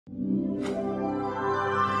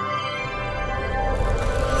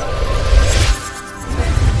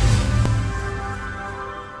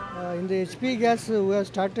In the HP gas, we have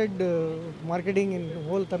started marketing in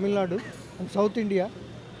whole Tamil Nadu and South India.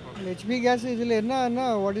 And HP gas is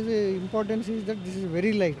what is the importance is that this is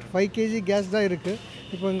very light. 5 kg gas da irukku.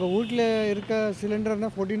 இப்போ எங்க வீட்ல இருக்க சிலிண்டர்னா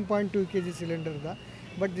 14.2 kg cylinder da,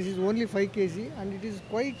 but this is only 5 kg and it is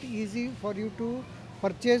quite easy for you to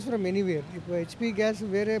purchase from anywhere. இப்போ HP gas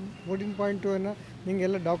வேற 14.2 னா நீங்க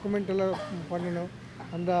எல்லா document எல்லாம் பண்ணனும்.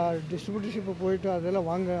 அந்த டிஸ்ட்ரிபியூட்டர்ஷிப்பை போயிட்டு அதெல்லாம்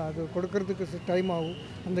வாங்க அது கொடுக்கறதுக்கு டைம் ஆகும்.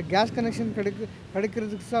 அந்த கேஸ் கனெக்ஷன்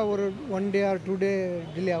கிடைக்கிறதுக்கு ஒரு 1 day or 2 day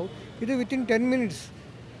டிலே ஆகும். இது within 10 minutes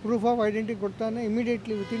proof of identity கொடுத்தானே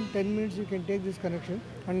immediately within 10 minutes you can take this connection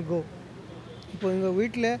and கோ. இப்போ எங்கள்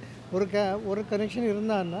வீட்டில் ஒரு கனெக்ஷன்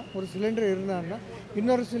இருந்தான்னா, ஒரு சிலிண்டர் இருந்தான்னா,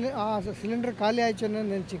 இன்னொரு சிலிண்டர் காலி ஆயிடுச்சுன்னு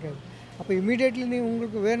நினச்சிக்காது. அப்போ இமீடியட்லி நீங்கள்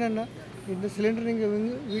உங்களுக்கு வேணும்னா இந்த சிலிண்டர் நீங்கள்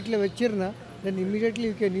வீட்டில் வச்சிருந்தா தென் immediately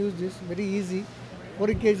you can use this very easy.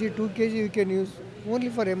 4 kg, 2 kg you can use only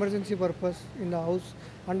for emergency purpose in the house.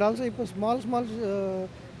 And also இப்போ small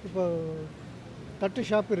இப்போ தட்டு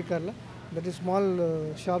ஷாப் இருக்கார்ல, that is small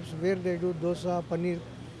shops where they do dosa, paneer,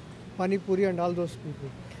 pani puri and all those people.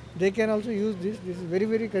 They can also use this. This is very,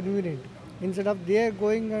 very convenient. Instead of they are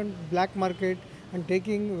going on black market and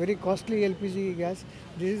taking very costly LPG gas,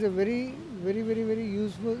 this is a very, very, very, very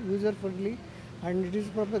useful, user friendly, and it is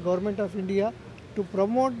from the government of India to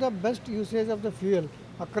promote the best usage of the fuel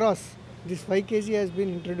across. This 5 kg has been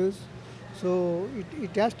introduced, so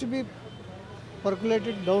it has to be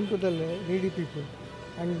percolated down to the needy people,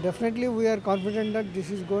 and definitely we are confident that this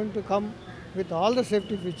is going to come with all the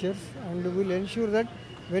safety features, and we will ensure that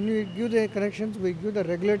when we give the connections, we give the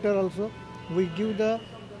regulator also, we give the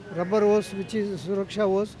rubber hose which is Suraksha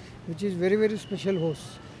hose, which is very, very special hose.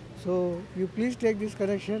 So you please take this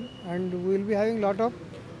connection, and we will be having lot of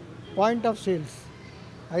point of sales,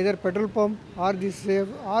 either petrol pump or this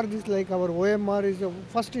safe or this, like our OMR is the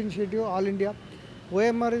first initiative all India.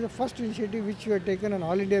 OMR is the first initiative which we have taken on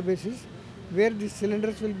all India basis, where these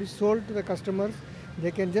cylinders will be sold to the customers.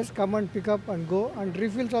 They can just come and pick up and go, and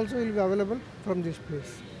refills also will be available from this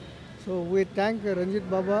place. So we thank Ranjit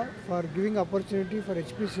Baba for giving opportunity for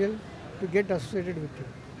HPCL to get associated with you.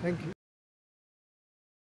 Thank you.